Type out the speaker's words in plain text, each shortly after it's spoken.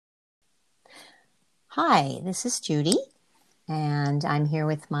Hi, this is Judy, and I'm here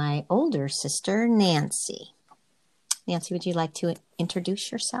with my older sister, Nancy. Nancy, would you like to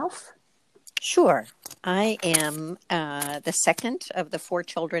introduce yourself? Sure. I am the second of the four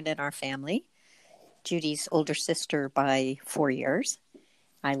children in our family, Judy's older sister by 4 years.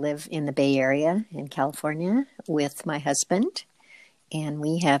 I live in the Bay Area in California with my husband, and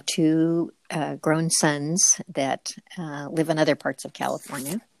we have two grown sons that live in other parts of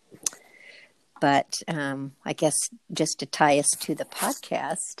California. But I guess just to tie us to the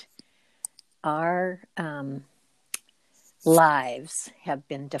podcast, our lives have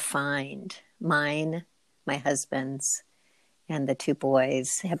been defined. Mine, my husband's, and the two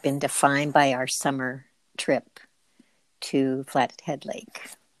boys have been defined by our summer trip to Flathead Lake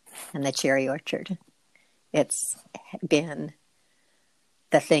and the cherry orchard. It's been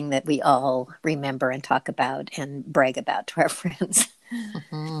the thing that we all remember and talk about and brag about to our friends.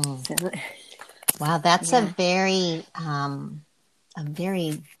 Mm-hmm. So, wow, that's a very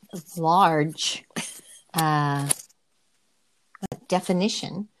large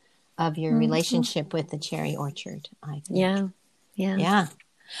definition of your relationship with the cherry orchard, I think. Yeah.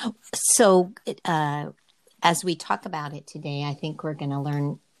 So, as we talk about it today, I think we're going to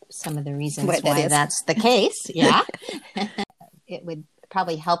learn some of the reasons why that's the case. Yeah. It would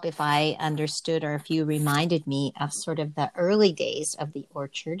probably help if I understood or if you reminded me of sort of the early days of the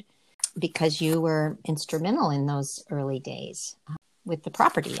orchard, because you were instrumental in those early days with the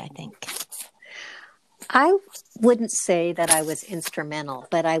property, I think. I wouldn't say that I was instrumental,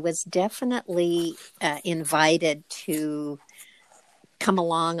 but I was definitely invited to come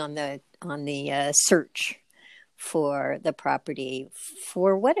along on the search for the property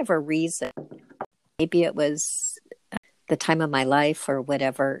for whatever reason. Maybe it was the time of my life or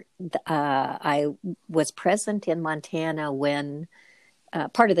whatever. I was present in Montana when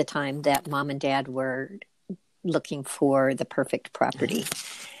part of the time that Mom and Dad were looking for the perfect property.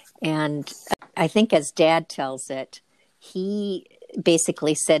 And I think as Dad tells it, he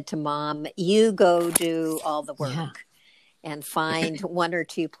basically said to Mom, you go do all the work and find one or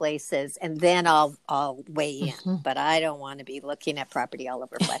two places, and then I'll weigh in. Mm-hmm. But I don't want to be looking at property all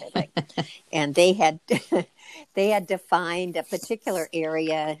over Flathead Lake. And they had defined a particular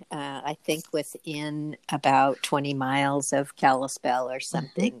area, I think within about 20 miles of Kalispell or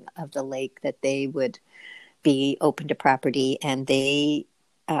something of the lake, that they would be open to property. And they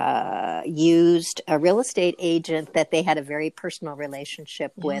used a real estate agent that they had a very personal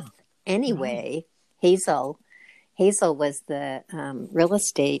relationship with anyway, Hazel. Hazel was the real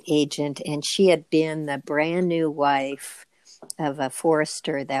estate agent, and she had been the brand new wife of a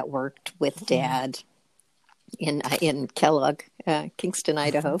forester that worked with Dad in Kellogg, Kingston,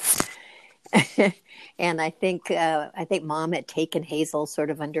 Idaho. And I think Mom had taken Hazel sort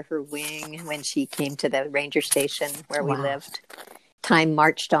of under her wing when she came to the ranger station where we lived. Time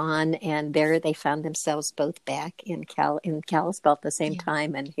marched on, and there they found themselves both back in Kalispell at the same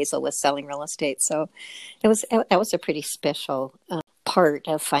time, and Hazel was selling real estate. So that was a pretty special part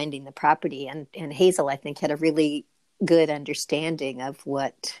of finding the property. And Hazel, I think, had a really good understanding of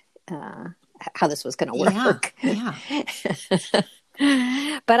how this was going to work. Yeah.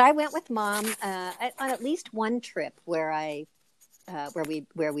 But I went with Mom on at least one trip where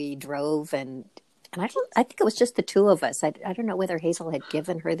we drove and I think it was just the two of us. I don't know whether Hazel had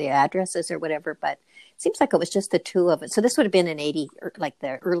given her the addresses or whatever, but it seems like it was just the two of us. So this would have been in the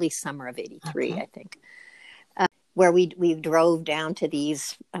early summer of 83, I think, where we drove down to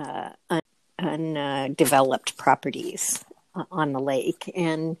these undeveloped properties on the lake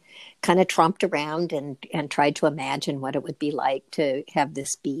and kind of tromped around and tried to imagine what it would be like to have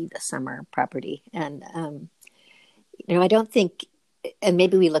this be the summer property. And, I don't think, and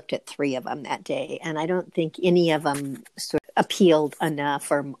maybe we looked at 3 of them that day, and I don't think any of them sort of appealed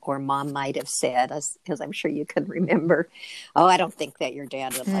enough, or Mom might have said, as I'm sure you can remember, oh, I don't think that your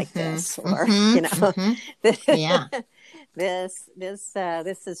dad would like this, or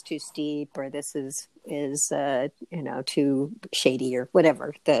this is too steep, or this is too shady, or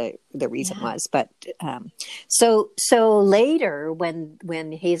whatever the reason was. But so later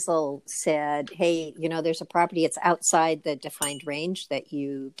when Hazel said, hey, there's a property, it's outside the defined range that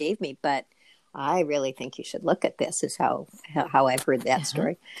you gave me, but I really think you should look at this, is how I've heard that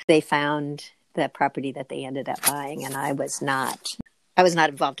story. They found the property that they ended up buying, and I was not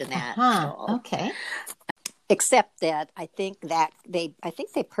involved in that at all. Okay. Except that I think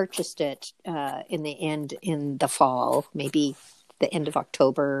they purchased it in the end in the fall, maybe the end of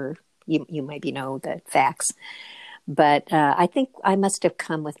October. You maybe know the facts, but I think I must have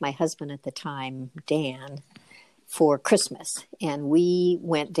come with my husband at the time, Dan, for Christmas, and we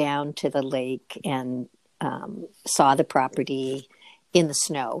went down to the lake and saw the property in the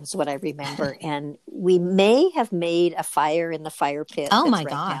snow is what I remember. And we may have made a fire in the fire pit Oh that's my right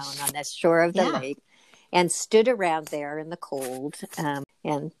gosh. down on the shore of the lake, and stood around there in the cold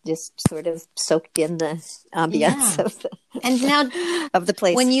and just sort of soaked in the ambiance of the and now of the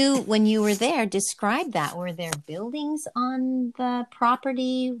place. When you were there, describe that. Were there buildings on the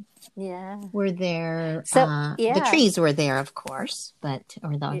property? Yeah. Were there So the trees were there, of course, but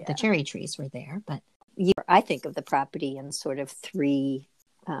the cherry trees were there, but I think of the property in sort of three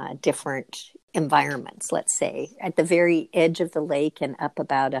different environments. Let's say at the very edge of the lake and up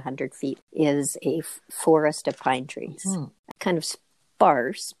about 100 feet is a forest of pine trees, kind of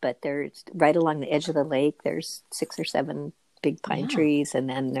sparse, but there's right along the edge of the lake. There's 6 or 7 big pine trees, and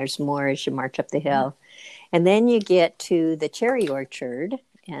then there's more as you march up the hill, and then you get to the cherry orchard,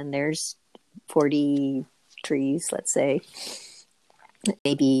 and there's 40 trees, let's say.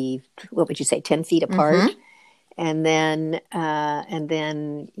 Maybe, what would you say, 10 feet apart? And then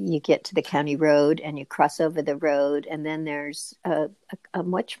you get to the county road and you cross over the road. And then there's a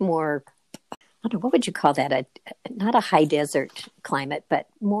much more, I don't know, what would you call that? Not a high desert climate, but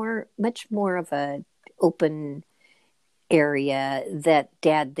much more of a open area that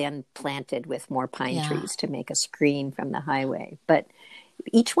Dad then planted with more pine trees to make a screen from the highway. But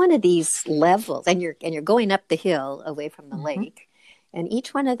each one of these levels, and you're going up the hill away from the lake, and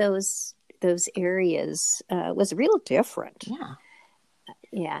each one of those areas was real different.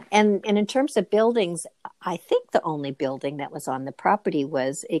 Yeah. And in terms of buildings, I think the only building that was on the property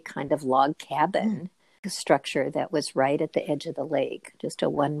was a kind of log cabin structure that was right at the edge of the lake. Just a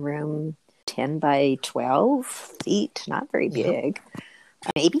 1-room, 10 by 12 feet, not very big.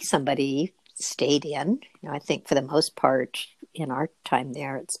 Maybe somebody stayed in. I think for the most part in our time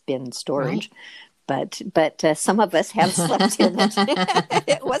there, it's been storage. But some of us have slept in it.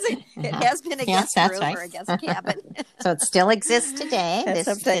 It has been a guest room or a guest cabin. So it still exists today, this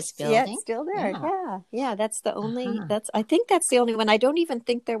building? Yeah, it's still there. Yeah. That's the only, I think that's the only one. I don't even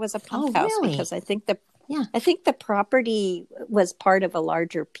think there was a pump house because I think the property was part of a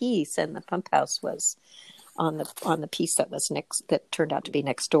larger piece, and the pump house was on the piece that turned out to be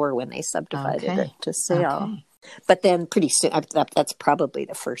next door when they subdivided it to sale. But then pretty soon, that's probably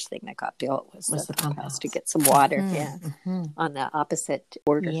the first thing that got built was the pump house to get some water on the opposite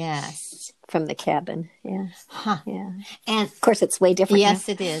border from the cabin. And of course, it's way different. Yes,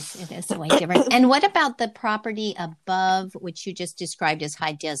 it is. It is way different. And what about the property above, which you just described as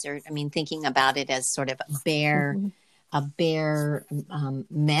high desert? I mean, thinking about it as sort of a bare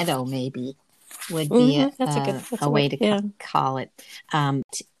meadow, maybe would be a way to call it.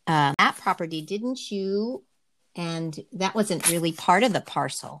 That property, didn't you? And that wasn't really part of the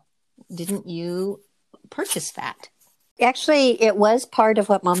parcel. Didn't you purchase that? Actually, it was part of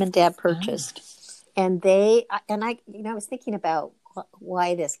what Mom and Dad purchased. And I was thinking about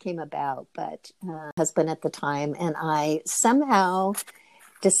why this came about, but husband at the time and I somehow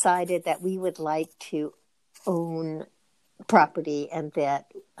decided that we would like to own property, and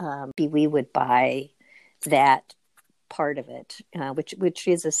that we would buy that part of it, which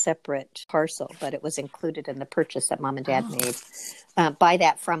is a separate parcel, but it was included in the purchase that Mom and Dad made. Buy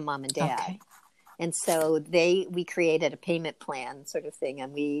that from Mom and Dad. Okay. And so we created a payment plan sort of thing,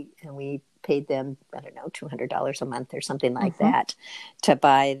 and we paid them, I don't know, $200 a month or something like that to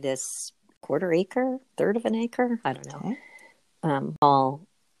buy this quarter acre, third of an acre, I don't know.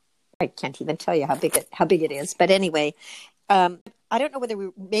 I can't even tell you how big it is, but anyway. I don't know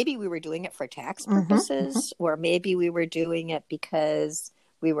whether maybe we were doing it for tax purposes, or maybe we were doing it because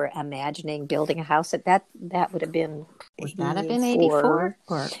we were imagining building a house. That would have been. Would that have been 84?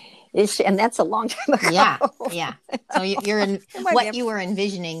 And that's a long time ago. Yeah. So you're in what you were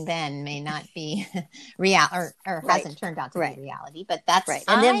envisioning then may not be real, or hasn't turned out to be reality. But that's right.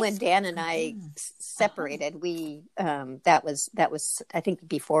 And then when Dan and I separated, we that was I think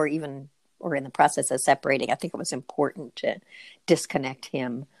before even. Or in the process of separating, I think it was important to disconnect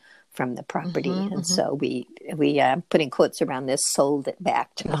him from the property, and so we putting quotes around this, sold it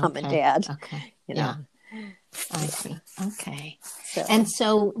back to Mom and Dad. Okay, I see. Okay,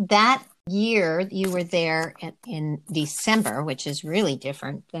 so that year you were there in December, which is really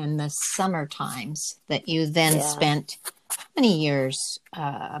different than the summer times that you then spent. How many years?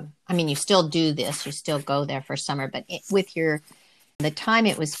 I mean, you still do this; you still go there for summer, but with the time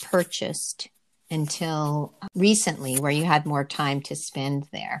it was purchased until recently, where you had more time to spend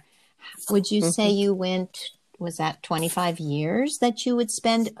there, would you say you went, was that 25 years that you would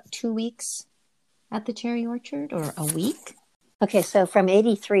spend 2 weeks at the cherry orchard, or a week? Okay, so from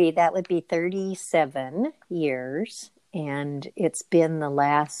 83, that would be 37 years. And it's been the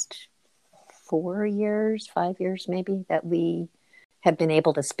last 4 years, 5 years maybe, that we have been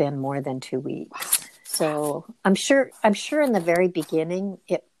able to spend more than 2 weeks. So I'm sure in the very beginning,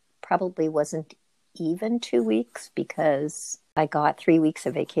 it probably wasn't even 2 weeks because I got 3 weeks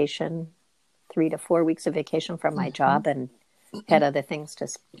of vacation, 3 to 4 weeks of vacation from my job and had other things to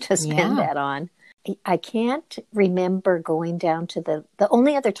spend that on. I can't remember going down to the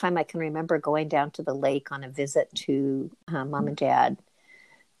only other time I can remember going down to the lake on a visit to Mom and Dad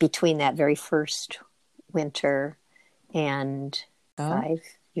between that very first winter and 5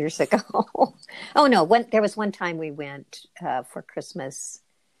 years ago. Oh no, there was one time we went for Christmas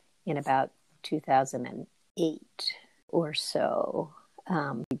in about 2008 or so.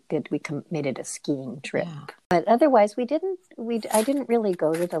 We made it a skiing trip, but otherwise I didn't really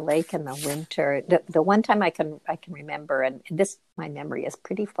go to the lake in the winter. The one time I can remember, and my memory is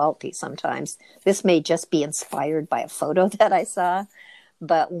pretty faulty sometimes. This may just be inspired by a photo that I saw,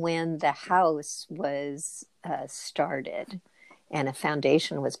 but when the house was started and a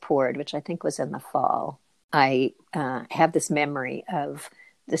foundation was poured, which I think was in the fall, I have this memory of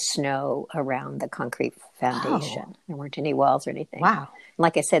the snow around the concrete foundation. Oh. There weren't any walls or anything. Wow.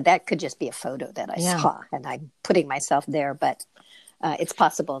 Like I said, that could just be a photo that I saw, and I'm putting myself there, but it's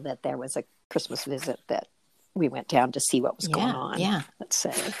possible that there was a Christmas visit that we went down to see what was going on. Yeah. Let's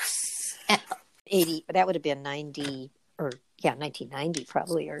say 80, but that would have been 1990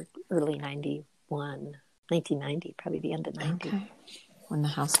 probably, or early 91. 1990, probably the end of 90. Okay. When the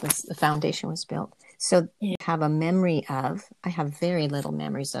foundation was built. So you have a memory of, I have very little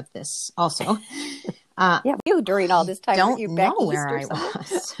memories of this also. You during all this time. Don't know where I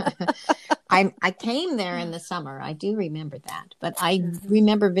was. I came there in the summer. I do remember that. But I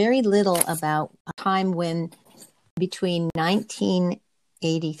remember very little about a time when between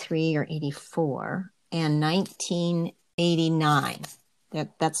 1983 or 84 and 1989,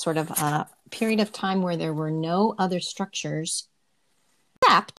 that's sort of a period of time where there were no other structures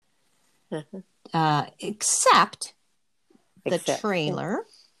except the trailer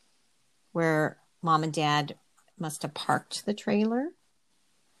where Mom and Dad must have parked the trailer,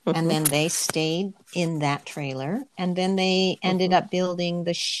 and then they stayed in that trailer, and then they ended up building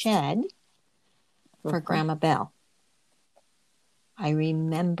the shed for Grandma Belle. I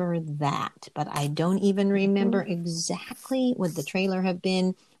remember that, but I don't even remember exactly what the trailer have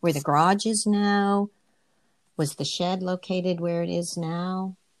been, where the garage is now. Was the shed located where it is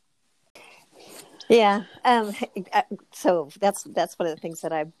now? Yeah. So that's one of the things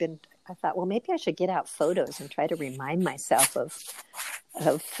that I thought, well, maybe I should get out photos and try to remind myself of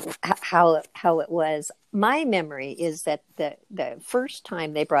how it was. My memory is that the first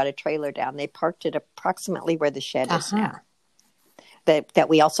time they brought a trailer down, they parked it approximately where the shed is now. That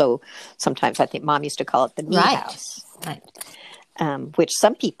we also sometimes, I think Mom used to call it the me house. Right. Which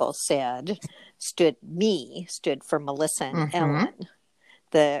some people said stood for Melissa and Ellen,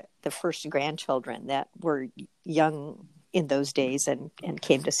 the first grandchildren that were young in those days and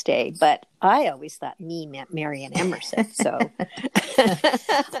came to stay. But I always thought me meant Mary and Emerson. So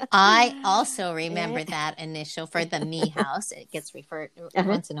I also remember that initial for the me house. It gets referred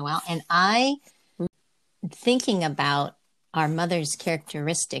once in a while. And thinking about our mother's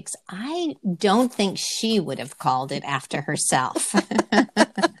characteristics, I don't think she would have called it after herself.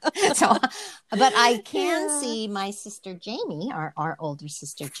 But I can see my sister Jamie, our older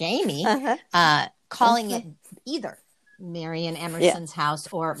sister Jamie, calling it either Mary and Emerson's house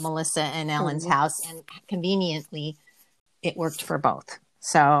or Melissa and Ellen's house, and conveniently, it worked for both.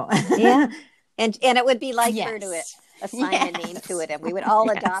 So and it would be like her to assign a name to it, and we would all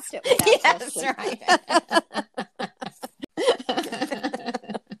adopt it without question. Right.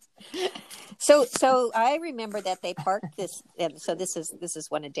 So I remember that they parked this, and so this is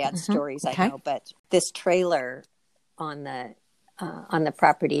one of Dad's stories, I know, but this trailer on the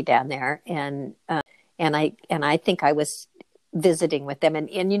property down there, and I think I was visiting with them,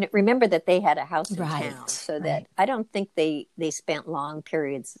 and you remember that they had a house in town, so that I don't think they spent long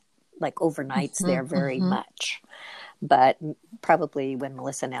periods like overnights there very much. But probably when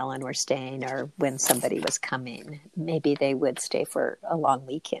Melissa and Ellen were staying, or when somebody was coming, maybe they would stay for a long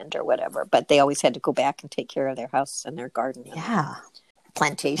weekend or whatever. But they always had to go back and take care of their house and their garden. Yeah.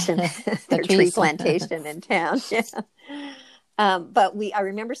 Plantation, their tree plantation in town. Yeah. But I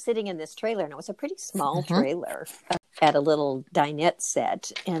remember sitting in this trailer, and it was a pretty small trailer, at a little dinette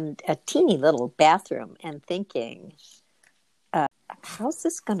set and a teeny little bathroom, and thinking, how's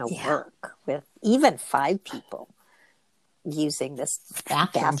this going to work with even 5 people? using this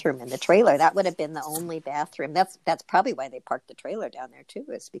bathroom in the trailer. That would have been the only bathroom. That's probably why they parked the trailer down there too,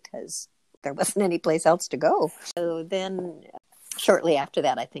 is because there wasn't any place else to go. So then shortly after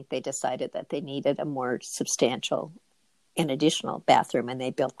that, I think they decided that they needed a more substantial and additional bathroom, and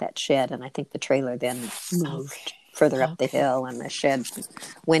they built that shed. And I think the trailer then moved further up the hill, and the shed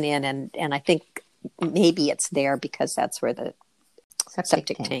went in. And I think maybe it's there because that's where the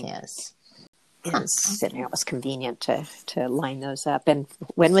septic tank is. And it was convenient to line those up. And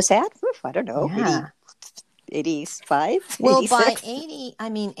when was that? I don't know. Yeah. 85? Well, 86?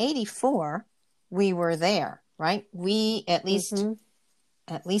 by 84, we were there, right? We, at least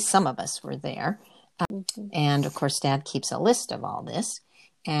some of us were there. And of course, Dad keeps a list of all this,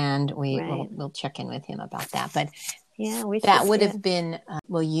 and we'll check in with him about that. But yeah, that would have been,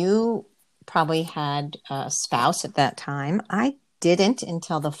 you probably had a spouse at that time. I didn't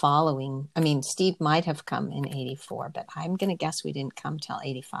until the following. I mean, Steve might have come in 84, but I'm going to guess we didn't come till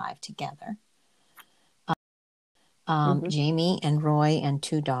 85 together. Jamie and Roy and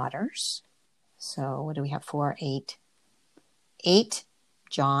 2 daughters. So what do we have? 4, 8. 8,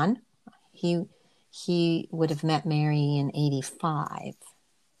 John. He would have met Mary in 85.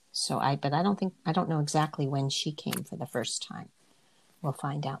 So I don't know exactly when she came for the first time. We'll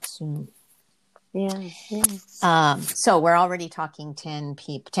find out soon. Yeah. So we're already talking 10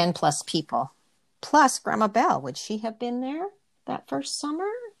 plus people, plus Grandma Belle. Would she have been there that first summer?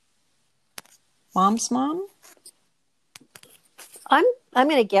 Mom's mom? I'm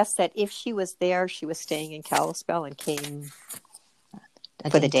going to guess that if she was there, she was staying in Kalispell and came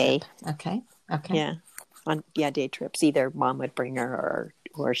for the day. Okay. Yeah. On day trips. Either Mom would bring her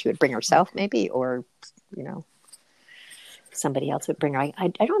or she would bring herself maybe, or, somebody else would bring her.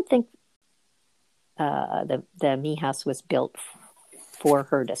 I don't think the Me House was built for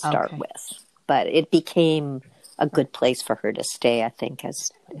her to start with, but it became a good place for her to stay, I think,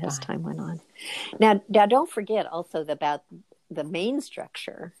 as time went on. Now don't forget also about the main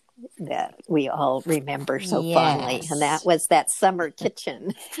structure that we all remember so fondly, and that was that summer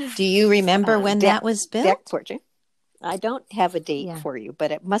kitchen. Do you remember when that was built? Deck porch. I don't have a date for you,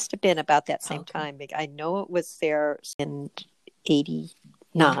 but it must have been about that same time. I know it was there in 89.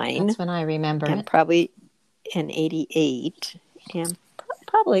 That's when I remember and it. Probably in 88. And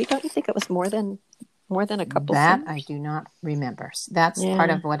probably, don't you think it was more than a couple That summers? I do not remember. That's part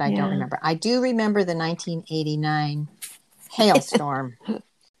of what I don't remember. I do remember the 1989 hailstorm.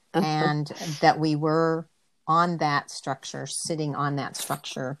 And that we were on that structure, sitting on that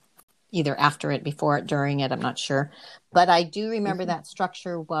structure, either after it, before it, during it, I'm not sure. But I do remember that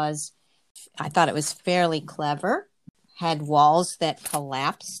structure I thought it was fairly clever, had walls that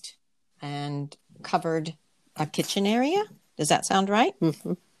collapsed and covered a kitchen area. Does that sound right?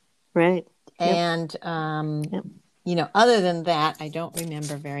 Mm-hmm. Right. And, other than that, I don't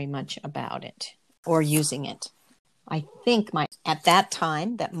remember very much about it or using it. I think at that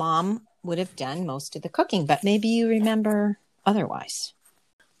time that Mom would have done most of the cooking, but maybe you remember otherwise.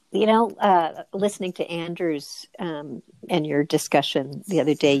 Listening to Andrew's and your discussion the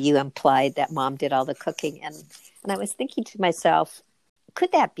other day, you implied that Mom did all the cooking, and I was thinking to myself,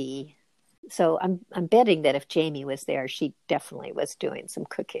 could that be? So I'm betting that if Jamie was there, she definitely was doing some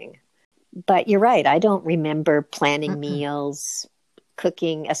cooking. But you're right, I don't remember planning meals,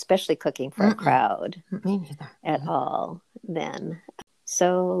 cooking, especially cooking for a crowd. Me neither. At all then.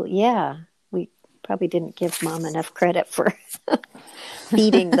 So we probably didn't give Mom enough credit for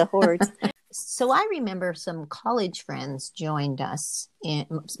feeding the hordes. So I remember some college friends joined us.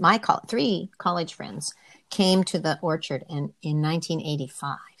 My 3 college friends came to the orchard in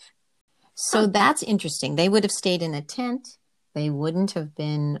 1985. So that's interesting. They would have stayed in a tent. They would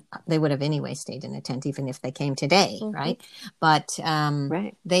have anyway stayed in a tent, even if they came today, right? But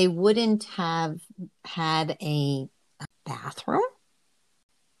they wouldn't have had a bathroom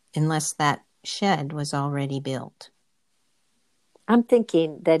unless that shed was already built. I'm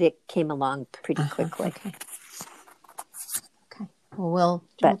thinking that it came along pretty quickly. Okay. Well,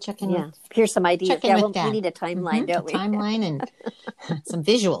 we'll check in. Here's some ideas. We need a timeline, don't we? A timeline and some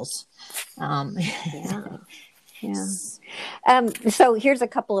visuals. So here's a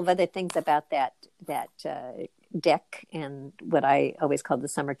couple of other things about that deck and what I always called the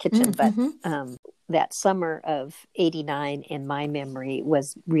summer kitchen. But that summer of 89, in my memory,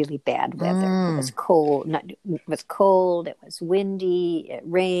 was really bad weather. It was cold. It was windy. It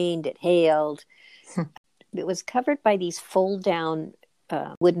rained. It hailed. It was covered by these fold-down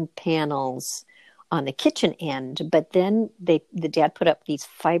wooden panels on the kitchen end. But then the dad put up these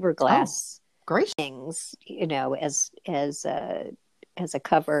fiberglass things, as as a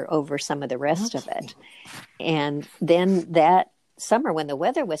cover over some of the rest of it. And then that summer when the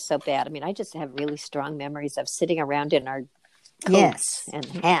weather was so bad, I mean, I just have really strong memories of sitting around in our coats and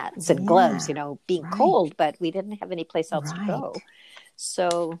hats and gloves, being cold, but we didn't have any place else to go.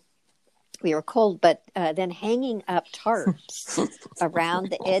 So we were cold, but then hanging up tarps around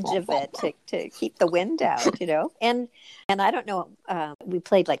the edge of it to keep the wind out, And I don't know, we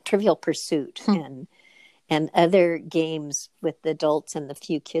played like Trivial Pursuit and other games with the adults and the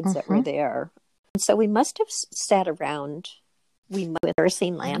few kids that were there. And so we must have sat around with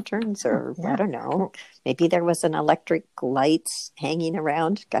kerosene lanterns, or I don't know, maybe there was an electric lights hanging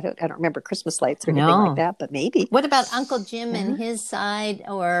around. I don't remember Christmas lights or anything like that, but maybe. What about Uncle Jim and his side,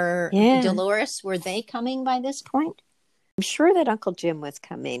 or Dolores? Were they coming by this point? I'm sure that Uncle Jim was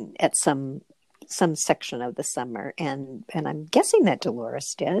coming at some section of the summer, and I'm guessing that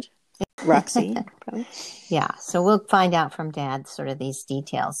Dolores did. Roxy, probably. Yeah, so we'll find out from Dad sort of these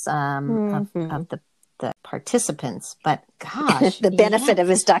details of the participants, but gosh, the benefit of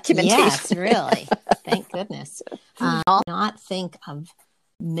his documentation. Yes, really. Thank goodness. I'll not think of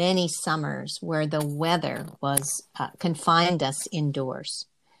many summers where the weather was confined us indoors.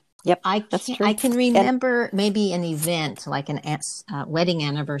 Yep, that's true. I can remember maybe an event like an wedding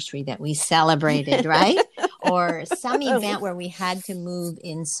anniversary that we celebrated, right? Or some event where we had to move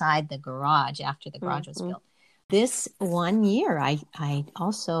inside the garage after the garage was built. This one year, I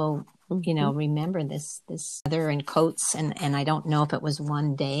also, remember this weather and coats, and I don't know if it was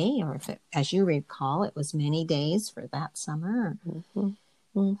one day or if it, as you recall, it was many days for that summer.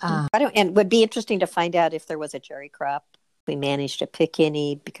 And would be interesting to find out if there was a cherry crop. We managed to pick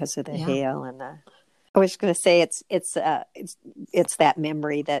any because of the hail and the. I was going to say it's that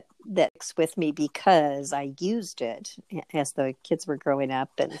memory that's with me because I used it as the kids were growing up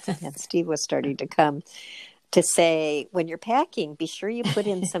and Steve was starting to come, to say, when you're packing, be sure you put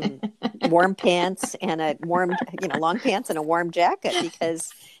in some warm pants and a warm, long pants and a warm jacket,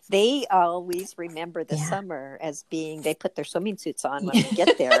 because they always remember the summer as being, they put their swimming suits on when they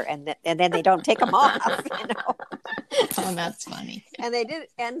get there, and then they don't take them off. Oh, that's funny. And they did,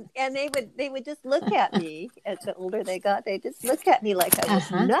 and they would just look at me as the older they got. They just looked at me like I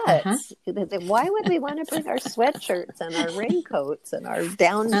was nuts. Why would we want to bring our sweatshirts and our raincoats and our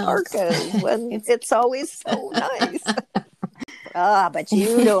down parkas when it's always so nice? But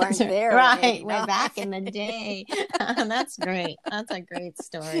you aren't there. Right. We're back in the day. That's great. That's a great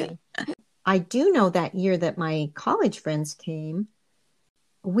story. I do know that year that my college friends came,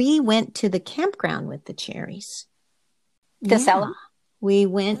 we went to the campground with the cherries. To sell them? We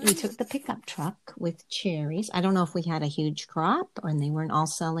took the pickup truck with cherries. I don't know if we had a huge crop and they weren't all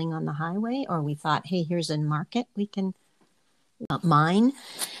selling on the highway, or we thought, hey, here's a market we can mine.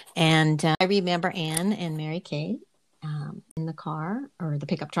 And I remember Anne and Mary Kay in the car or the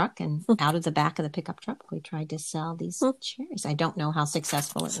pickup truck, and out of the back of the pickup truck, we tried to sell these cherries. I don't know how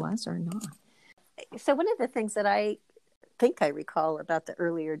successful it was or not. So one of the things that I think I recall about the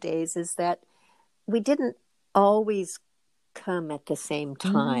earlier days is that we didn't always come at the same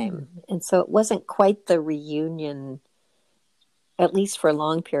time. And so it wasn't quite the reunion, at least for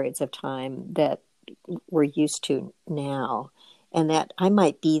long periods of time, that we're used to now. And that I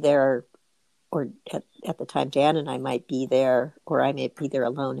might be there, or at the time Dan and I might be there, or I may be there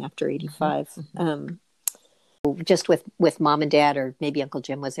alone after 85. Just with Mom and Dad, or maybe Uncle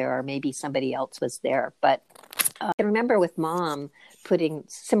Jim was there, or maybe somebody else was there. But I can remember with Mom putting,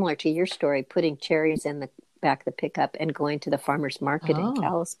 similar to your story, putting cherries in the back of the pickup and going to the farmer's market in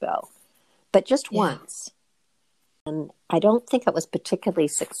Kalispell, but just once. And I don't think it was particularly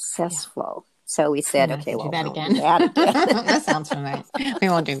successful. So we said, okay, we'll do that again. That sounds familiar. We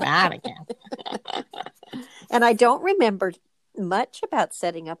won't do that again. And I don't remember much about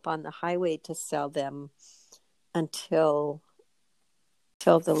setting up on the highway to sell them until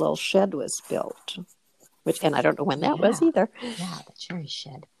the little shed was built, and I don't know when that was either. Yeah, the cherry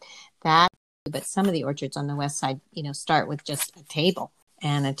shed. But some of the orchards on the west side, start with just a table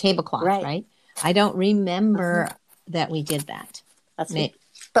and a tablecloth, right? I don't remember that we did that. That's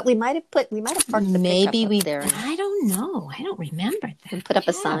but we might have parked the pickup up there. I don't know. I don't remember that. And put up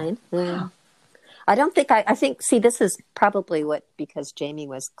a sign. Wow. I don't think I think, see, this is probably because Jamie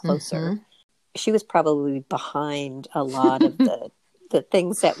was closer. She was probably behind a lot of the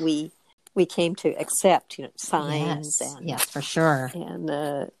things that we came to accept, signs. Yes, for sure. And,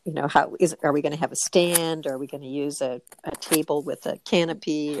 are we going to have a stand? Or are we going to use a table with a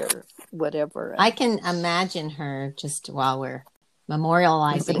canopy or whatever? I can imagine her, just while we're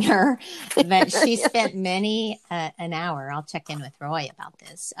memorializing her, that she spent many an hour. I'll check in with Roy about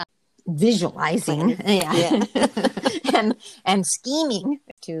this. visualizing, Yeah. and scheming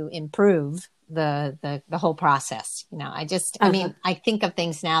to improve the whole process. I mean, I think of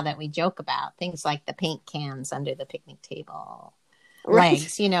things now that we joke about, things like the paint cans under the picnic table Right.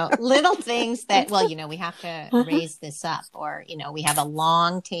 legs, little things that, we have to raise this up, or, we have a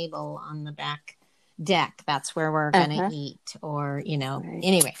long table on the back deck. That's where we're going to eat, or, Right.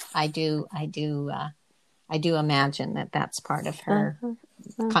 Anyway, I do imagine that that's part of her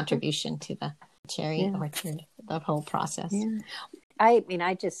contribution to the cherry orchard, the whole process. Yeah. I mean,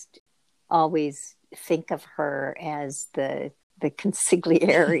 I just always think of her as the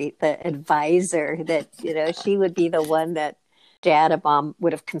consigliere, the advisor, that, she would be the one that Dad and Mom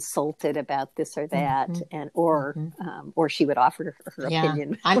would have consulted about this or that, or she would offer her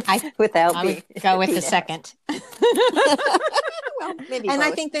opinion without I me. Would go with the second. Well, maybe and both.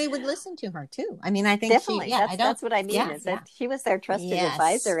 I think they would listen to her too. I mean, I think definitely. That's what I mean. Is that she was their trusted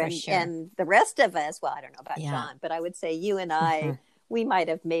advisor, and the rest of us. Well, I don't know about John, but I would say you and I. We might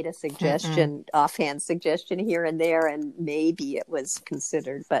have made a suggestion, offhand suggestion here and there, and maybe it was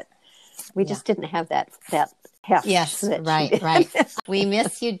considered, but we just didn't have that heft. Yes, right. We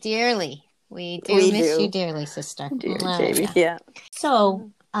miss you dearly. We miss you dearly, sister. Dear Jamie, yeah. So,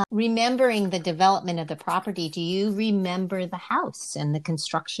 remembering the development of the property, do you remember the house and the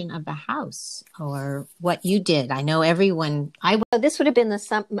construction of the house, or what you did? I know everyone. This would have been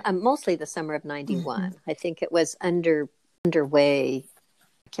mostly the summer of '91. I think it was underway.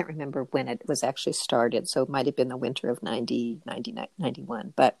 I can't remember when it was actually started, so it might have been the winter of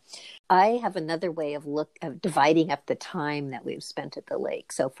 91. But I have another way of dividing up the time that we've spent at the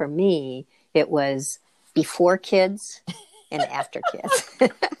lake. So for me, it was before kids and after kids.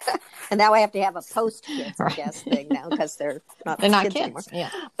 And now I have to have a post-kids, I guess, thing now, because they're not kids anymore. Yeah.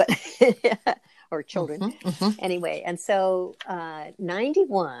 But or children. Anyway, and so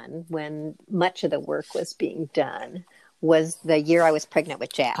 91, when much of the work was being done, was the year I was pregnant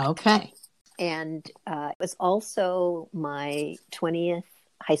with Jack. Okay. And it was also my 20th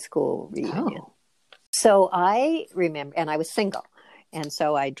high school reunion. Oh. So I remember, and I was single. And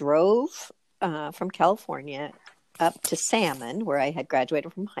so I drove from California up to Salmon, where I had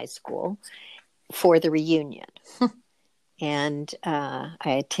graduated from high school, for the reunion. And I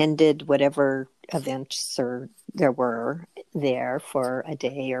attended whatever events there were there for a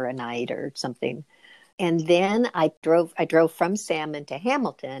day or a night or something. And then I drove from Salmon to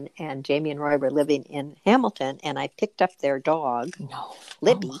Hamilton, and Jamie and Roy were living in Hamilton, and I picked up their dog,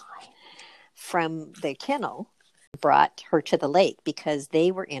 Libby, from the kennel, brought her to the lake because they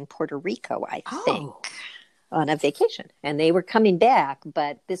were in Puerto Rico, I think, on a vacation. And they were coming back,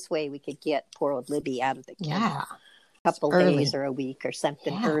 but this way we could get poor old Libby out of the kennel. Yeah. Couple days or a week or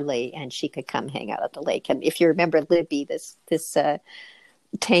something early, and she could come hang out at the lake. And if you remember Libby, this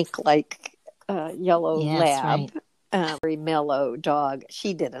tank-like yellow lab, very mellow dog,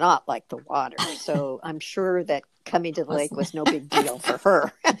 she did not like the water. So I'm sure that coming to the lake was no big deal for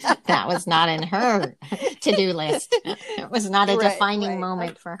her. That was not in her to-do list. It was not a defining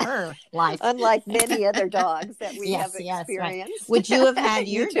moment for her life. Unlike many other dogs that we have experienced. Right. Would you have had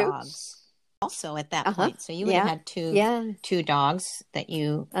your dogs also at that point? So you would have had two dogs that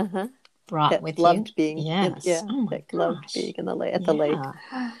you brought that with loved you. Being, yes. Loved being at the lake.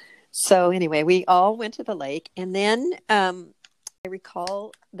 So anyway, we all went to the lake, and then I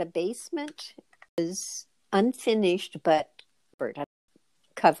recall the basement was unfinished but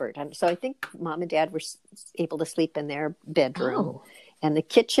covered. So I think Mom and Dad were able to sleep in their bedroom, and the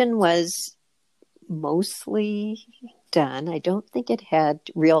kitchen was mostly done. I don't think it had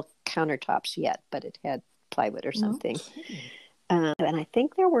real countertops yet, but it had plywood or something. And I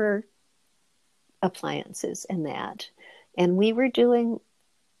think there were appliances in that. And we were doing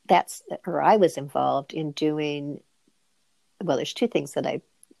I was involved in doing, well, there's three things that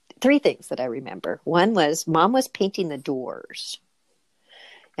I remember. One was Mom was painting the doors.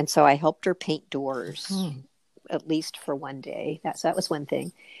 And so I helped her paint doors at least for one day. That was one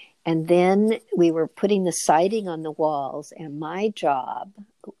thing. And then we were putting the siding on the walls, and my job,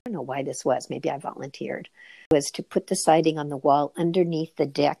 I don't know why this was, maybe I volunteered, was to put the siding on the wall underneath the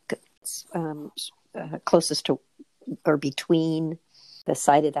deck, closest to or between the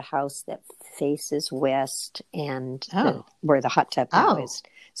side of the house that faces west and where the hot tub is.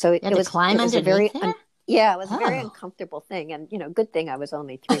 So it was a very it was a very uncomfortable thing, and good thing I was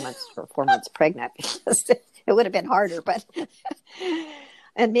only 3 months or 4 months pregnant, because it would have been harder, but.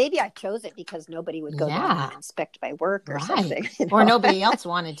 And maybe I chose it because nobody would go down and inspect my work or something. Or nobody else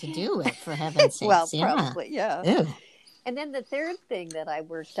wanted to do it, for heaven's sake. Well, probably, yeah. Ew. And then the third thing that I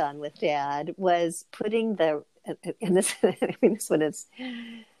worked on with Dad was putting this one is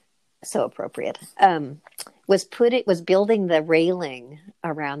So appropriate. Was building the railing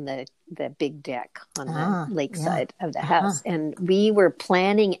around the big deck on the lakeside of the house. And we were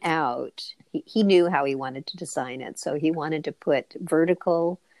planning out, he knew how he wanted to design it. So he wanted to put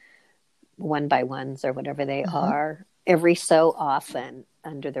vertical 1x1s or whatever they are every so often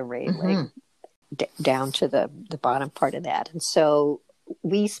under the railing down to the bottom part of that. And so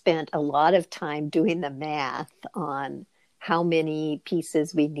we spent a lot of time doing the math on how many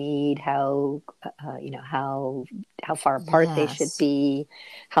pieces we need, how far apart they should be,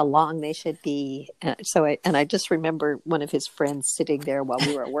 how long they should be. I just remember one of his friends sitting there while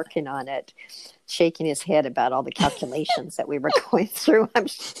we were working on it, shaking his head about all the calculations that we were going through.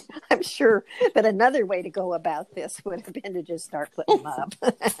 I'm sure that another way to go about this would have been to just start putting them up.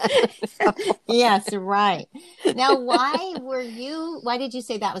 Yes, right. Now, why did you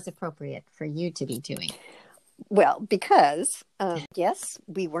say that was appropriate for you to be doing? Well, because, yes,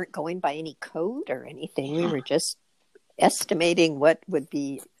 we weren't going by any code or anything. We were just estimating what would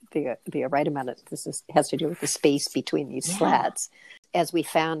be the right amount of, has to do with the space between these slats. As we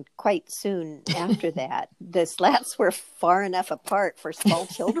found quite soon after that, the slats were far enough apart for small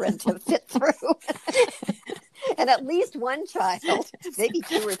children to fit through. And at least one child, maybe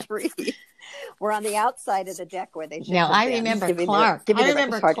two or three, were on the outside of the deck where they should have been. I remember Clark. I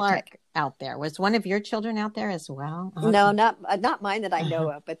remember Clark out there. Was one of your children out there as well? Okay. No, not mine that I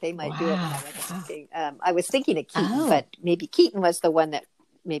know of, but they might do it when I wasn't thinking. I was thinking of Keaton, but maybe Keaton was the one that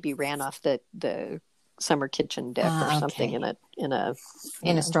maybe ran off the summer kitchen deck or something in a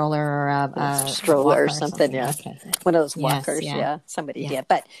stroller or a stroller or something. Yeah, okay. One of those walkers. Yeah, somebody did.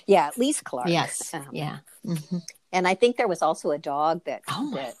 But at least Clark. Yes. And I think there was also a dog that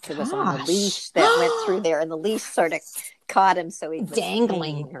was on a leash that went through there, and the leash sort of caught him, so he was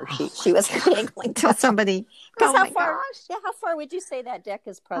dangling. Or she was dangling to somebody. Because how far would you say that deck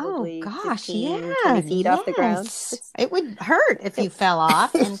is? Probably 15, 20 feet off the ground. It would hurt if you fell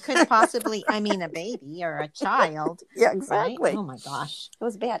off, and could possibly, a baby or a child. Yeah, exactly. Right? Oh my gosh, it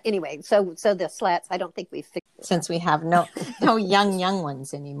was bad. Anyway, so the slats, I don't think we fixed. Since we have no young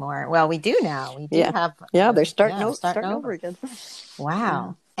ones anymore. Well, we do now. We do have. Yeah, they're starting over again.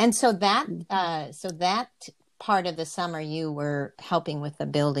 Wow. And so that part of the summer you were helping with the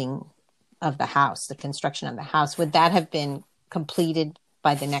building of the house, the construction of the house. Would that have been completed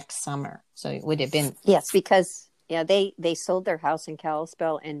by the next summer? So it would have been. Yes, because they sold their house in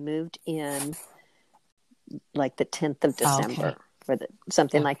Kalispell and moved in like the 10th of December. Okay. For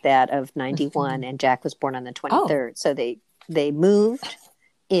something like that of 91, and Jack was born on the 23rd. So they moved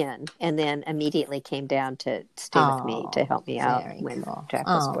in and then immediately came down to stay with me to help me out when Jack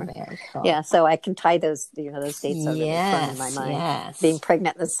was born. Very cool. Yeah, so I can tie those dates so really fun in my mind. Yes. Being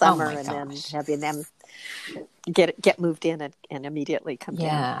pregnant in the summer and then having them get moved in and immediately come down.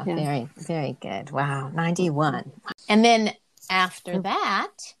 Yeah, very, very good. Wow, 91. And then after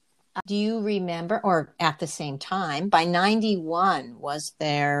that, do you remember, or at the same time, by 91, was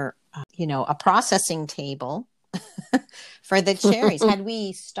there, a processing table for the cherries? Had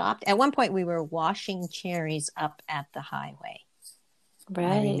we stopped? At one point, we were washing cherries up at the highway.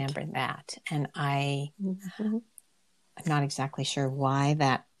 Right. I remember that. And I'm not exactly sure why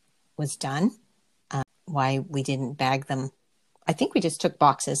that was done, why we didn't bag them. I think we just took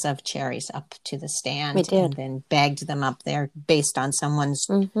boxes of cherries up to the stand and then bagged them up there based on someone's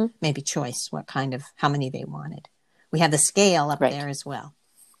maybe choice, how many they wanted. We had the scale up there as well.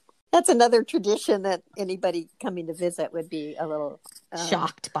 That's another tradition that anybody coming to visit would be a little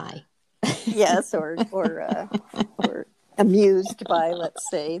shocked by. Yes, or amused by, let's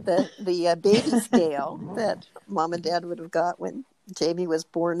say, the baby scale that Mom and Dad would have got when Jamie was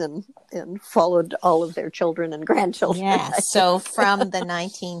born and followed all of their children and grandchildren. Yeah, so from the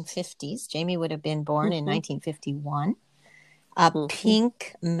 1950s, Jamie would have been born in 1951. A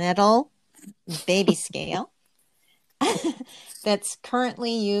pink metal baby scale that's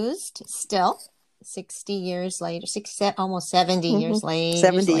currently used still 60 years later, almost 70 years later.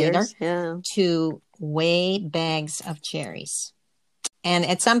 70 years, yeah. To weigh bags of cherries. And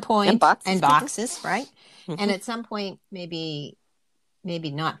at some point, and boxes, right? And at some point, maybe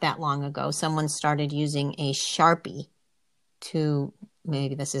not that long ago, someone started using a Sharpie to,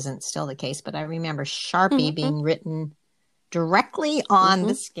 maybe this isn't still the case, but I remember Sharpie being written directly on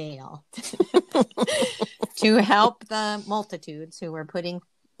the scale to help the multitudes who were creating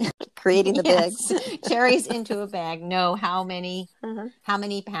the bags, cherries into a bag, know how many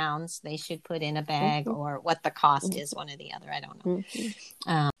pounds they should put in a bag or what the cost is, one or the other. I don't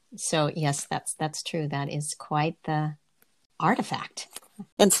know. So yes, that's true. That is quite the artifact.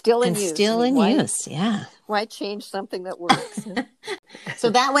 And still in and use. still in use. Yeah. Why change something that works? So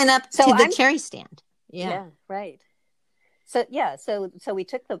that went up to the cherry stand. Yeah, right. So we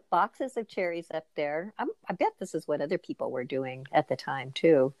took the boxes of cherries up there. I bet this is what other people were doing at the time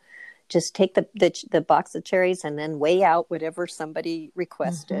too. Just take the box of cherries and then weigh out whatever somebody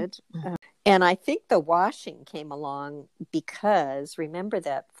requested. And I think the washing came along because remember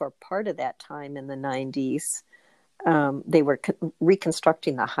that for part of that time in the 90s, they were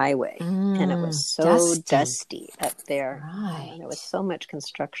reconstructing the highway, and it was so dusty up there. Right. And there was so much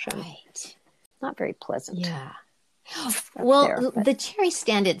construction. Right. Not very pleasant. Yeah. Well, the cherry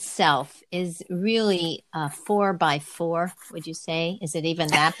stand itself is really 4x4, would you say? Is it even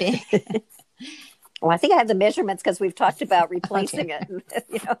that big? Well, I think I have the measurements because we've talked about replacing it.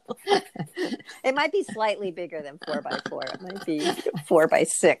 It might be slightly bigger than 4x4. It might be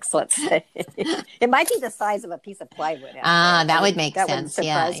 4x6, let's say. It might be the size of a piece of plywood. That would make sense.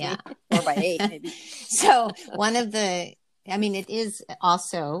 Yeah. 4x8, maybe. So it is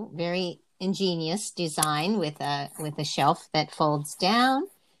also very ingenious design with a shelf that folds down,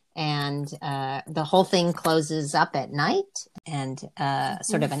 and the whole thing closes up at night, and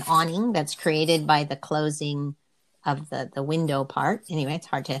sort of an awning that's created by the closing of the window part. Anyway, it's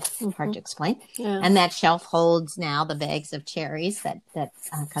hard to explain. Yeah. And that shelf holds now the bags of cherries that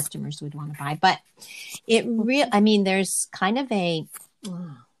customers would want to buy. But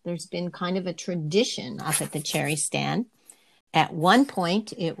there's been kind of a tradition up at the cherry stand. At one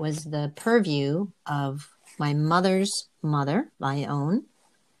point, it was the purview of my mother's mother, my own,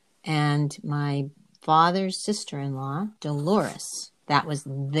 and my father's sister-in-law, Dolores. That was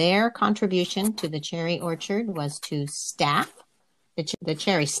their contribution to the cherry orchard, was to staff the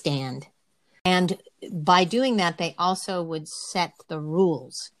cherry stand. And by doing that, they also would set the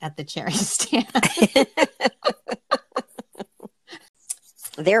rules at the cherry stand.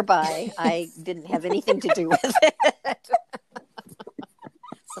 Thereby, I didn't have anything to do with it.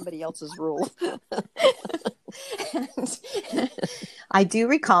 Somebody else's rule. I do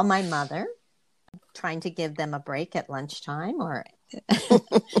recall my mother trying to give them a break at lunchtime, or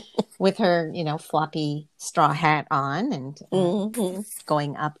with her, floppy straw hat on, and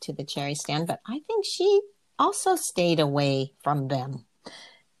going up to the cherry stand. But I think she also stayed away from them,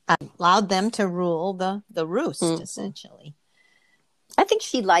 allowed them to rule the roost, essentially. I think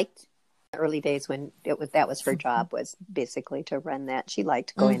she liked early days when that was her job, was basically to run that. She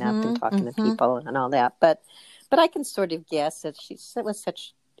liked going up and talking to people and all that. But I can sort of guess that she was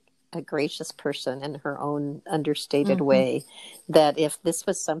such a gracious person in her own understated way, that if this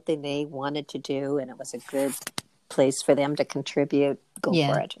was something they wanted to do and it was a good place for them to contribute, go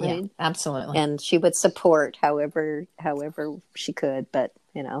for it. Right? Yeah, absolutely. And she would support however she could. But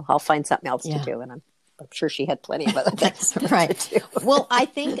I'll find something else to do, and I'm sure she had plenty of other things right. to do. Well, I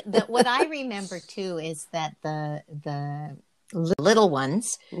think that what I remember too is that the little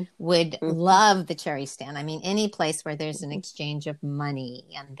ones would love the cherry stand. I mean, any place where there's an exchange of money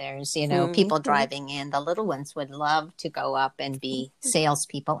and there's, people driving in, the little ones would love to go up and be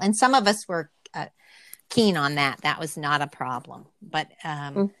salespeople. And some of us were keen on that. That was not a problem. But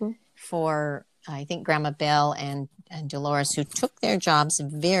for, I think, Grandma Bell and Dolores, who took their jobs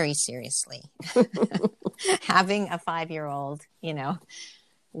very seriously, having a 5-year-old,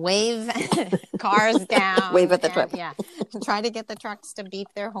 wave cars down, wave at the truck, try to get the trucks to beep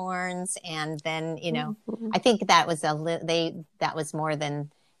their horns, and then I think that was that was more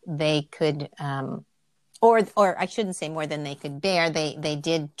than they could, or I shouldn't say more than they could bear. They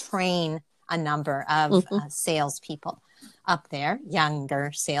did train a number of salespeople up there,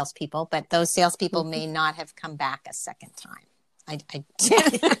 younger salespeople, but those salespeople may not have come back a second time.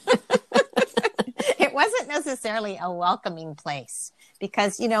 It wasn't necessarily a welcoming place,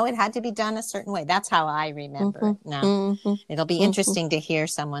 because, it had to be done a certain way. That's how I remember it. Now, it'll be interesting to hear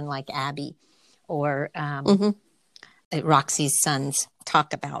someone like Abby or Roxy's sons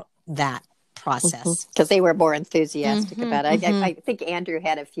talk about that process. Because they were more enthusiastic about it. I think Andrew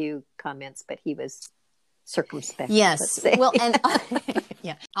had a few comments, but he was circumspect. Yes. Well, and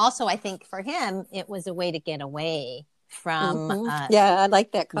also, I think for him, it was a way to get away from I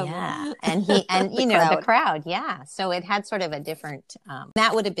like that comment. And the crowd. So it had sort of a different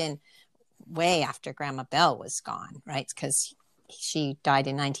that would have been way after Grandma Bell was gone, right? Because she died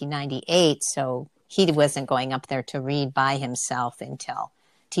in 1998, so he wasn't going up there to read by himself until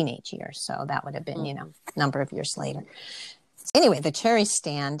teenage years. So that would have been a number of years later. Anyway, the cherry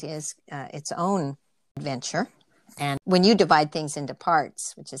stand is its own adventure. And when you divide things into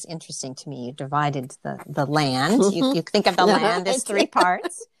parts, which is interesting to me, you divided the land. You think of the land as 3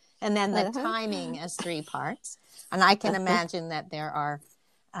 parts, and then the timing as 3 parts. And I can imagine that there are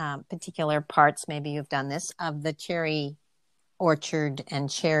particular parts, maybe you've done this, of the cherry orchard and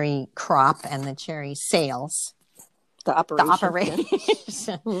cherry crop and the cherry sales. The operation.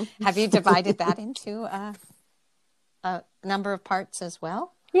 Yeah. Have you divided that into a number of parts as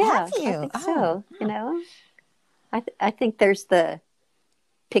well? Yeah, Have you? I think so. You know, I think there's the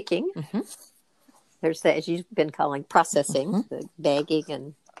picking. Mm-hmm. There's the, as you've been calling, processing, mm-hmm. the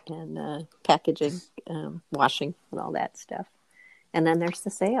bagging and packaging, washing, and all that stuff. And then there's the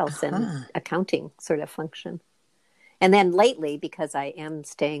sales and accounting sort of function. And then lately, because I am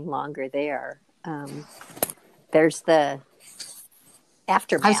staying longer there, there's the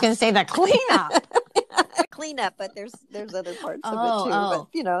aftermath. I was going to say the cleanup. Cleanup, but there's other parts of it too. But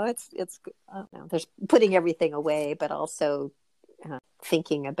you know, it's there's putting everything away, but also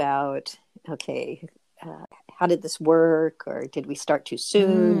thinking about, okay, how did this work, or did we start too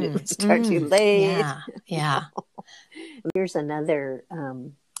soon? Did we start too late? Yeah. Here's another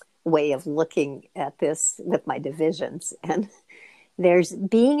way of looking at this with my divisions, and there's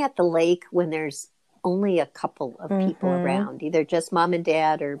being at the lake when there's only a couple of people around, either just mom and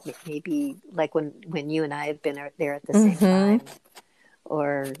dad, or maybe like when you and I have been there at the same time,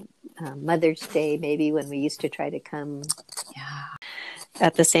 or Mother's Day, maybe when we used to try to come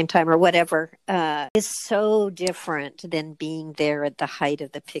at the same time or whatever, is so different than being there at the height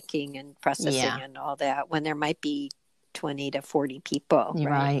of the picking and processing and all that, when there might be 20 to 40 people.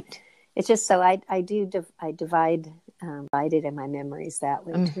 Right. It's just so I divide it in my memories that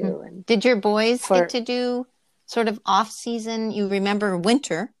way too. And did your boys get to do sort of off season? You remember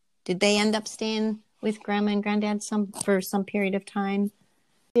winter? Did they end up staying with Grandma and Granddad for some period of time?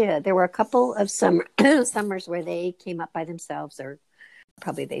 Yeah, there were a couple of summers where they came up by themselves, or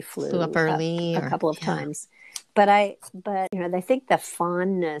probably they flew up early a couple of times. But you know, I think the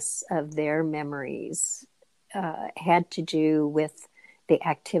fondness of their memories had to do with the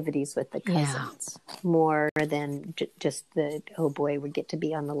activities with the cousins more than just the, oh boy, we get to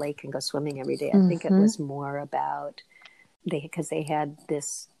be on the lake and go swimming every day. I think it was more about because they had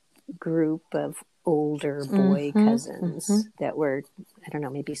this group of older boy cousins that were, I don't know,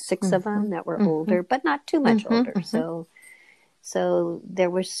 maybe 6 of them that were older, but not too much older. So there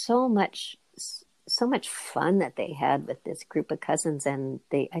was so much fun that they had with this group of cousins, and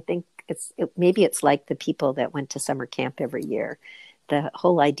I think maybe it's like the people that went to summer camp every year. The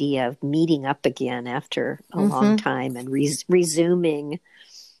whole idea of meeting up again after a long time and resuming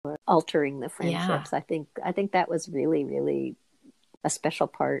or altering the friendships. I think that was really, really a special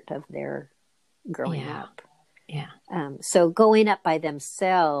part of their growing up. Yeah. So going up by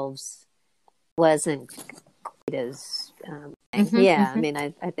themselves wasn't quite as. I mean,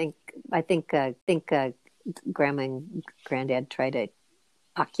 I think Grandma and Granddad tried to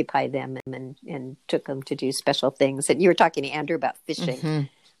occupy them and took them to do special things. And you were talking to Andrew about fishing.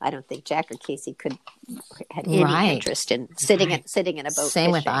 I don't think Jack or Casey had any interest in sitting in a boat.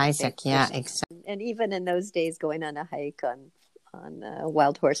 Same fishing. with Isaac, exactly. And even in those days, going on a hike on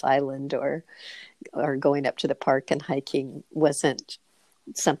Wild Horse Island or going up to the park and hiking wasn't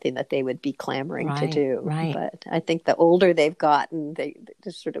something that they would be clamoring to do. Right. But I think the older they've gotten, they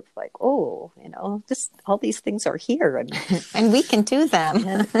just sort of like, oh, you know, just all these things are here, and we can do them.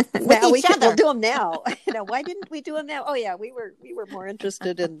 Well, we'll do them now. You know, why didn't we do them now? Oh yeah, we were more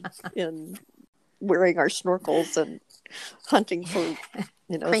interested in wearing our snorkels and hunting for,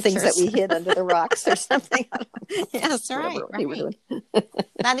 you know, creatures, things that we hid under the rocks or something. Yes, right.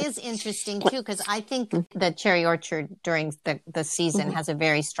 That is interesting too, because I think the cherry orchard during the season has a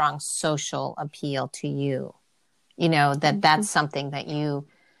very strong social appeal to you. You know, that's something that you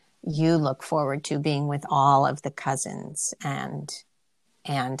look forward to, being with all of the cousins and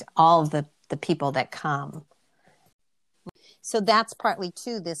all the people that come. So that's partly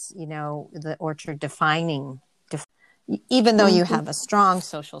too this, you know, the orchard defining, even though you have a strong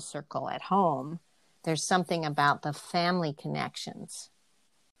social circle at home, there's something about the family connections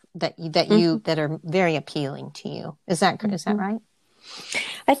that are very appealing to you. Is that right?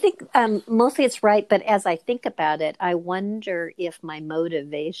 I think mostly it's right, but as I think about it, I wonder if my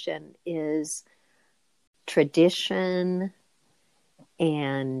motivation is tradition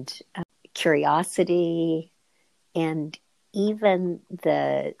and curiosity, and even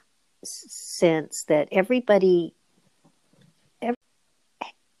the sense that everybody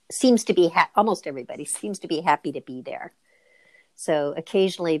seems to be almost everybody seems to be happy to be there. So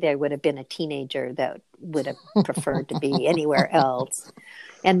occasionally there would have been a teenager that would have preferred to be anywhere else,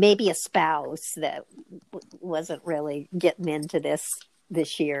 and maybe a spouse that wasn't really getting into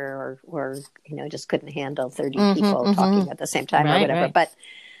this year, or you know, just couldn't handle 30 people talking at the same time or whatever. Right. But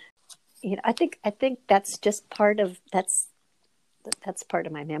you know, I think that's just part of that's part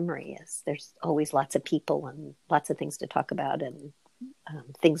of my memory. Is there's always lots of people and lots of things to talk about, and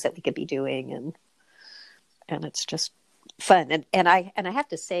things that we could be doing, and it's just fun. And I have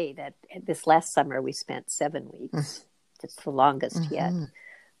to say that this last summer we spent 7 weeks. It's the longest yet.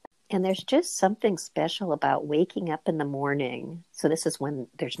 And there's just something special about waking up in the morning. So this is when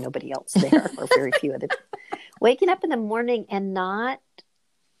there's nobody else there, or very few other people. Waking up in the morning and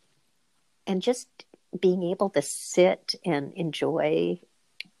just being able to sit and enjoy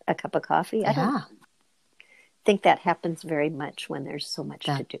a cup of coffee. I don't think that happens very much when there's so much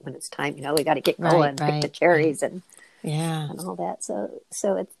to do, when it's time, we got to get going, pick the cherries and all that.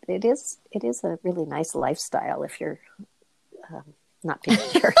 So it is a really nice lifestyle if you're not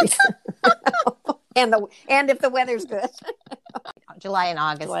picking cherries. and if the weather's good. July and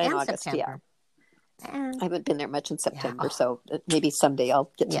August, September. And I haven't been there much in September, so maybe someday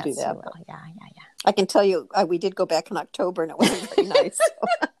I'll get to do that. Yeah. I can tell you, we did go back in October, and it wasn't very nice.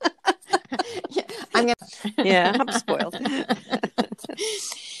 So. I'm spoiled.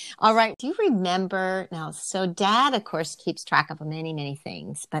 All right. Do you remember now? So Dad, of course, keeps track of many, many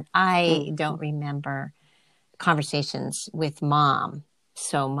things, but I don't remember conversations with Mom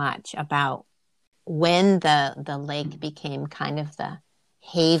so much about when the lake became kind of the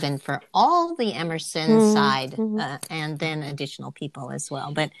haven for all the Emerson side, and then additional people as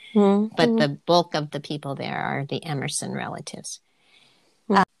well. But the bulk of the people there are the Emerson relatives.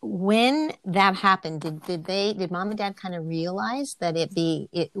 When that happened, did Mom and Dad kind of realize that it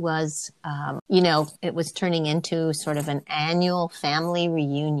was turning into sort of an annual family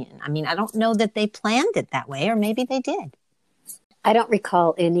reunion? I mean, I don't know that they planned it that way, or maybe they did. I don't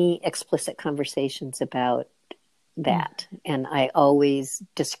recall any explicit conversations about that. And I always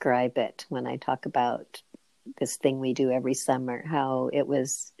describe it when I talk about this thing we do every summer, how it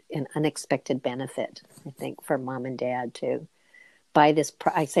was an unexpected benefit, I think, for Mom and Dad to buy this.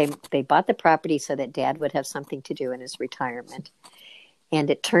 I say they bought the property so that Dad would have something to do in his retirement. And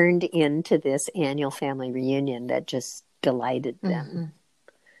it turned into this annual family reunion that just delighted them.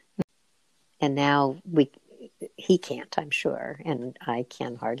 And now he can't, I'm sure. And I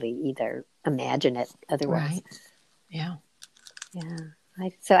can hardly either imagine it otherwise. Right. Yeah.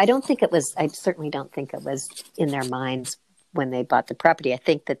 So I certainly don't think it was in their minds when they bought the property. I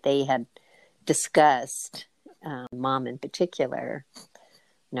think that they had discussed, Mom in particular,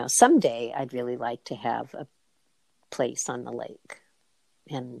 someday I'd really like to have a place on the lake.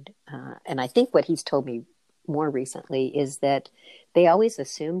 And I think what he's told me more recently is that they always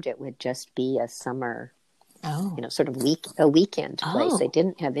assumed it would just be a summer, sort of a weekend place. They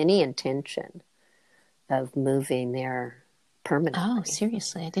didn't have any intention of moving there permanently. Oh,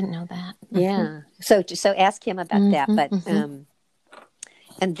 seriously, I didn't know that. Yeah. So ask him about that. But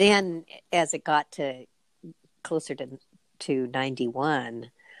and then as it got to closer to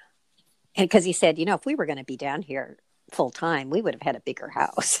 91, and because he said, if we were going to be down here full time, we would have had a bigger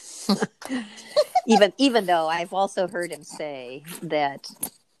house. even though I've also heard him say that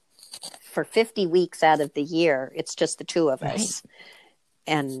for 50 weeks out of the year, it's just the two of us.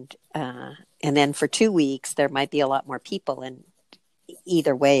 And then for 2 weeks, there might be a lot more people. And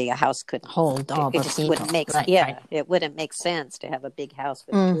either way, a house couldn't hold all the people. Wouldn't make, it wouldn't make sense to have a big house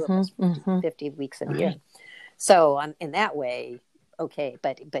for the two of us for 50 weeks of the year. So in that way, okay.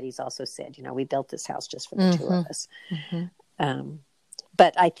 But he's also said, we built this house just for the two of us.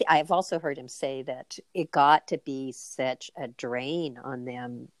 But I've also heard him say that it got to be such a drain on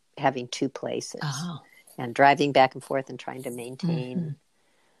them having two places and driving back and forth and trying to maintain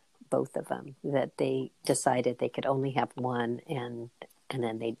both of them, that they decided they could only have one, and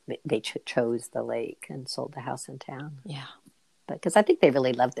then they chose the lake and sold the house in town. Yeah, because I think they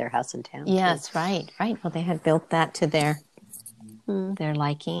really loved their house in town. Yes, too. Right. Well, they had built that to their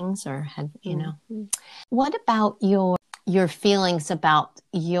likings, or had What about your feelings about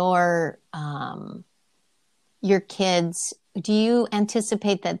your kids? Do you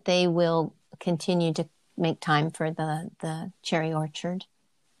anticipate that they will continue to make time for the cherry orchard?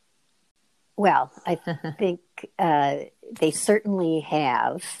 Well, I think they certainly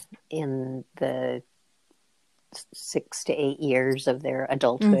have in the 6 to 8 years of their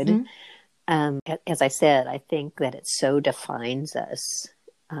adulthood. As I said, I think that it so defines us,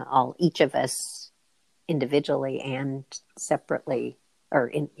 each of us individually and separately, or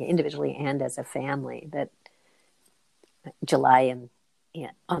individually and as a family, that July and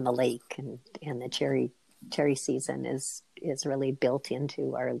on the lake and the cherry season is really built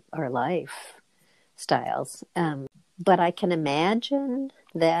into our lifestyles. But I can imagine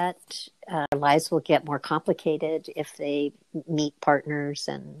that our lives will get more complicated if they meet partners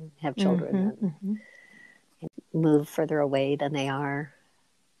and have children. move further away than they are.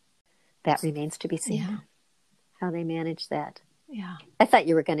 That remains to be seen, how they manage that. Yeah. I thought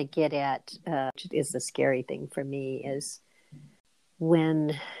you were going to get at, is the scary thing for me, is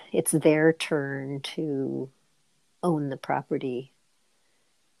when it's their turn to own the property,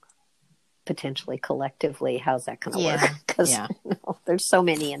 potentially collectively, how's that going to work? Because there's so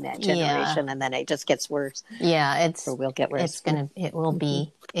many in that generation, and then it just gets worse. Yeah, we'll get worse.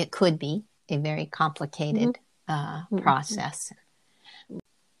 It could be a very complicated process.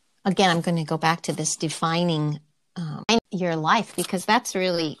 Again, I'm going to go back to this defining your life, because that's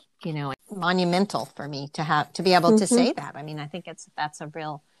really, monumental for me to be able to say that. I mean, I think that's a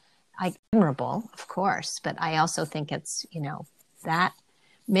real admirable, of course, but I also think it's, that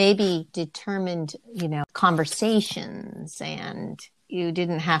maybe determined, conversations, and you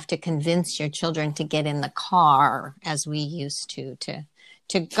didn't have to convince your children to get in the car as we used to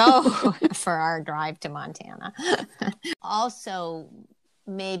go for our drive to Montana. Also,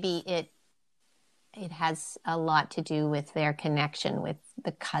 maybe it has a lot to do with their connection with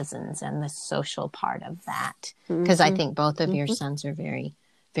the cousins and the social part of that, because I think both of your sons are very,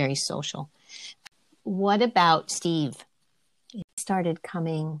 very social. What about Steve? He started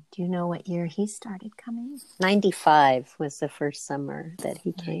coming. Do you know what year he started coming? 95 was the first summer that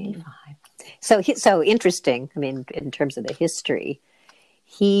he came. 95. So interesting. I mean, in terms of the history,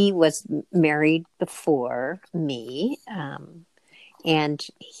 he was married before me, and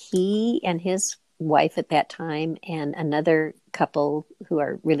he and his wife at that time and another couple who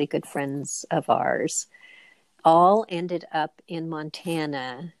are really good friends of ours all ended up in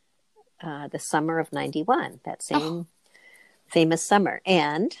Montana the summer of 91, that same famous summer.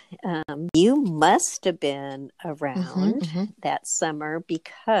 And you must have been around that summer,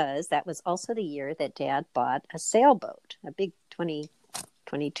 because that was also the year that Dad bought a sailboat, a big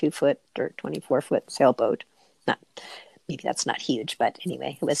 22-foot or 24-foot sailboat. Maybe that's not huge, but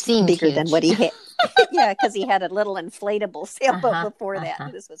anyway, it was bigger than what he had. Yeah, because he had a little inflatable sailboat before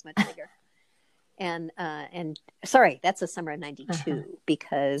that. This was much bigger. And sorry, that's the summer of 92,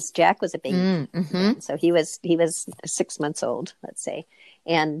 because Jack was a baby. So he was 6 months old, let's say.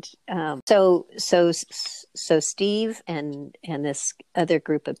 And so Steve and this other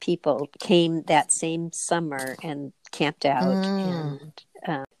group of people came that same summer and camped out and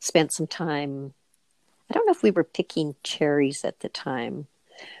spent some time. I don't know if we were picking cherries at the time,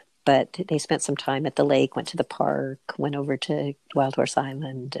 but they spent some time at the lake, went to the park, went over to Wild Horse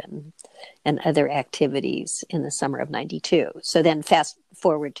Island and other activities in the summer of 92. So then fast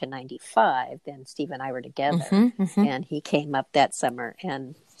forward to 95, then Steve and I were together and he came up that summer,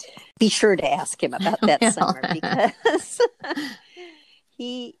 and be sure to ask him about that summer, because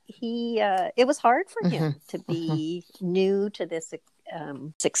he it was hard for him to be new to this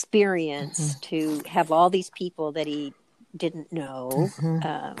experience, to have all these people that he didn't know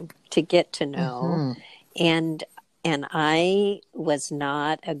to get to know, and I was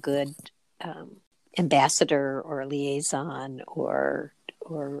not a good ambassador or liaison or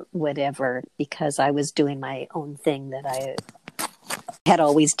whatever, because I was doing my own thing that I had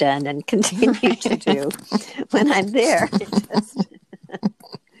always done and continue to do when I'm there.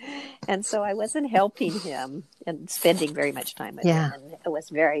 And so I wasn't helping him and spending very much time with him. And it was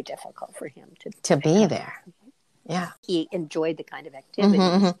very difficult for him to be there. Yeah. He enjoyed the kind of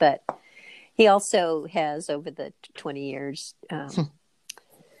activities, but he also has, over the 20 years,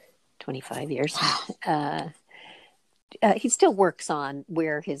 25 years, he still works on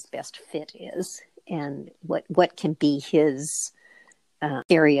where his best fit is and what can be his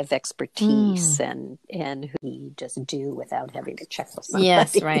area of expertise and who he just do without having to check with somebody.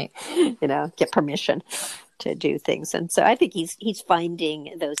 Yes, right. Get permission to do things. And so I think he's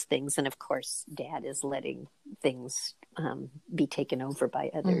finding those things. And of course, Dad is letting things be taken over by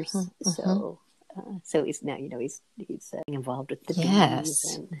others. So he's now, he's involved with the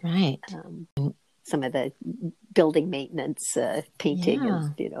bees and right. Some of the building maintenance, painting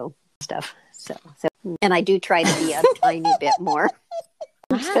and, stuff. So, and I do try to be a tiny bit more.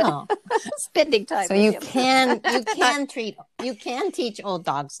 Wow. Spending time. So you can teach old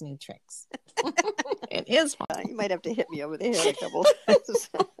dogs new tricks. It is fun. You might have to hit me over the head a couple times.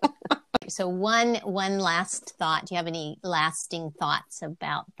 So one last thought. Do you have any lasting thoughts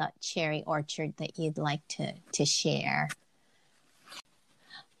about the cherry orchard that you'd like to share?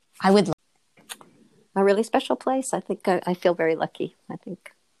 I would. A really special place. I think I feel very lucky. I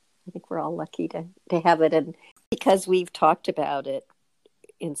think we're all lucky to have it, and because we've talked about it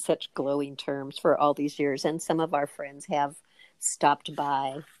in such glowing terms for all these years, and some of our friends have stopped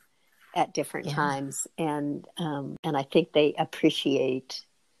by at different times, and I think they appreciate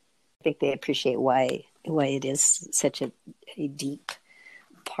think they appreciate why it is such a deep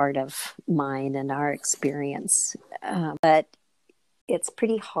part of mine and our experience. But it's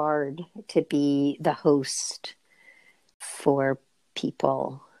pretty hard to be the host for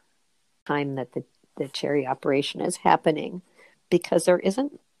people time that the cherry operation is happening, because there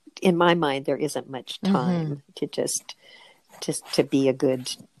isn't, in my mind, there isn't much time to just to be a good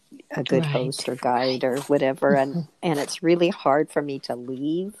host or guide or whatever. And it's really hard for me to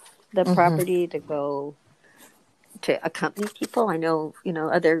leave the property to go to accompany people. I know,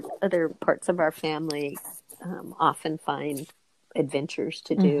 other parts of our family often find adventures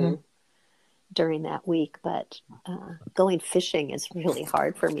to do during that week, but going fishing is really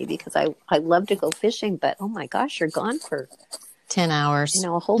hard for me, because I love to go fishing, but oh my gosh, you're gone for 10 hours,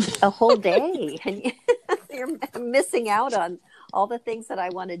 a whole day, and you're missing out on all the things that I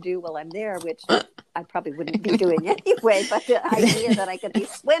want to do while I'm there, which I probably wouldn't be doing anyway. But the idea that I could be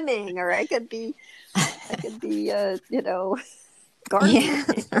swimming, or I could be gardening. Yeah,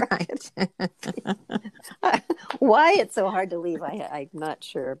 right. Why it's so hard to leave, I'm not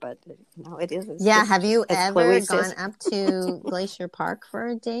sure, but it is. Yeah, have you ever gone up to Glacier Park for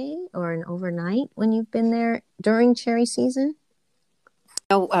a day or an overnight when you've been there during cherry season?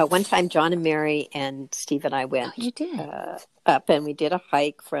 One time John and Mary and Steve and I went you did? Up, and we did a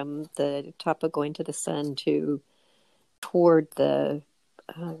hike from the top of Going to the Sun toward the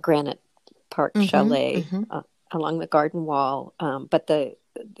Granite Park Chalet along the garden wall. But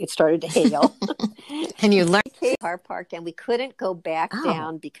it started to hail. And you learned our park, and we couldn't go back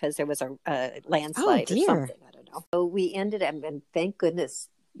down because there was a landslide or something. I don't know. So we ended up, and thank goodness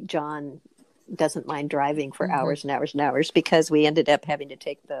John doesn't mind driving for hours and hours and hours, because we ended up having to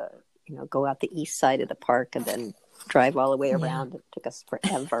take go out the east side of the park and then drive all the way around. It took us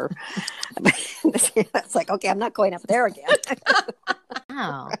forever. It's like, okay, I'm not going up there again.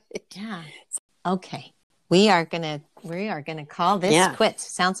 Wow. Right. Yeah. Okay. We are gonna call this quits.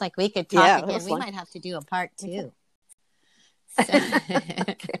 Sounds like we could talk again. We might have to do a part 2.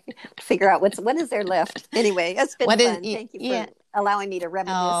 Okay. Figure out what is there left. Anyway, it's been fun. Thank you for allowing me to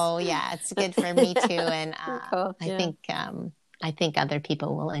reminisce. Oh yeah, it's good for me too, and cool. I think other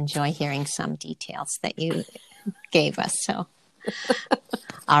people will enjoy hearing some details that you gave us. So,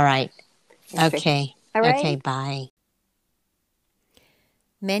 all right, okay, all right. Okay, bye.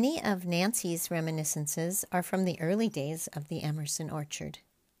 Many of Nancy's reminiscences are from the early days of the Emerson Orchard.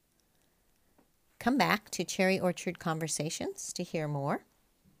 Come back to Cherry Orchard Conversations to hear more.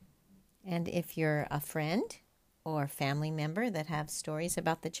 And if you're a friend or family member that have stories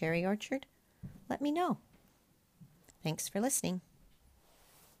about the cherry orchard, let me know. Thanks for listening.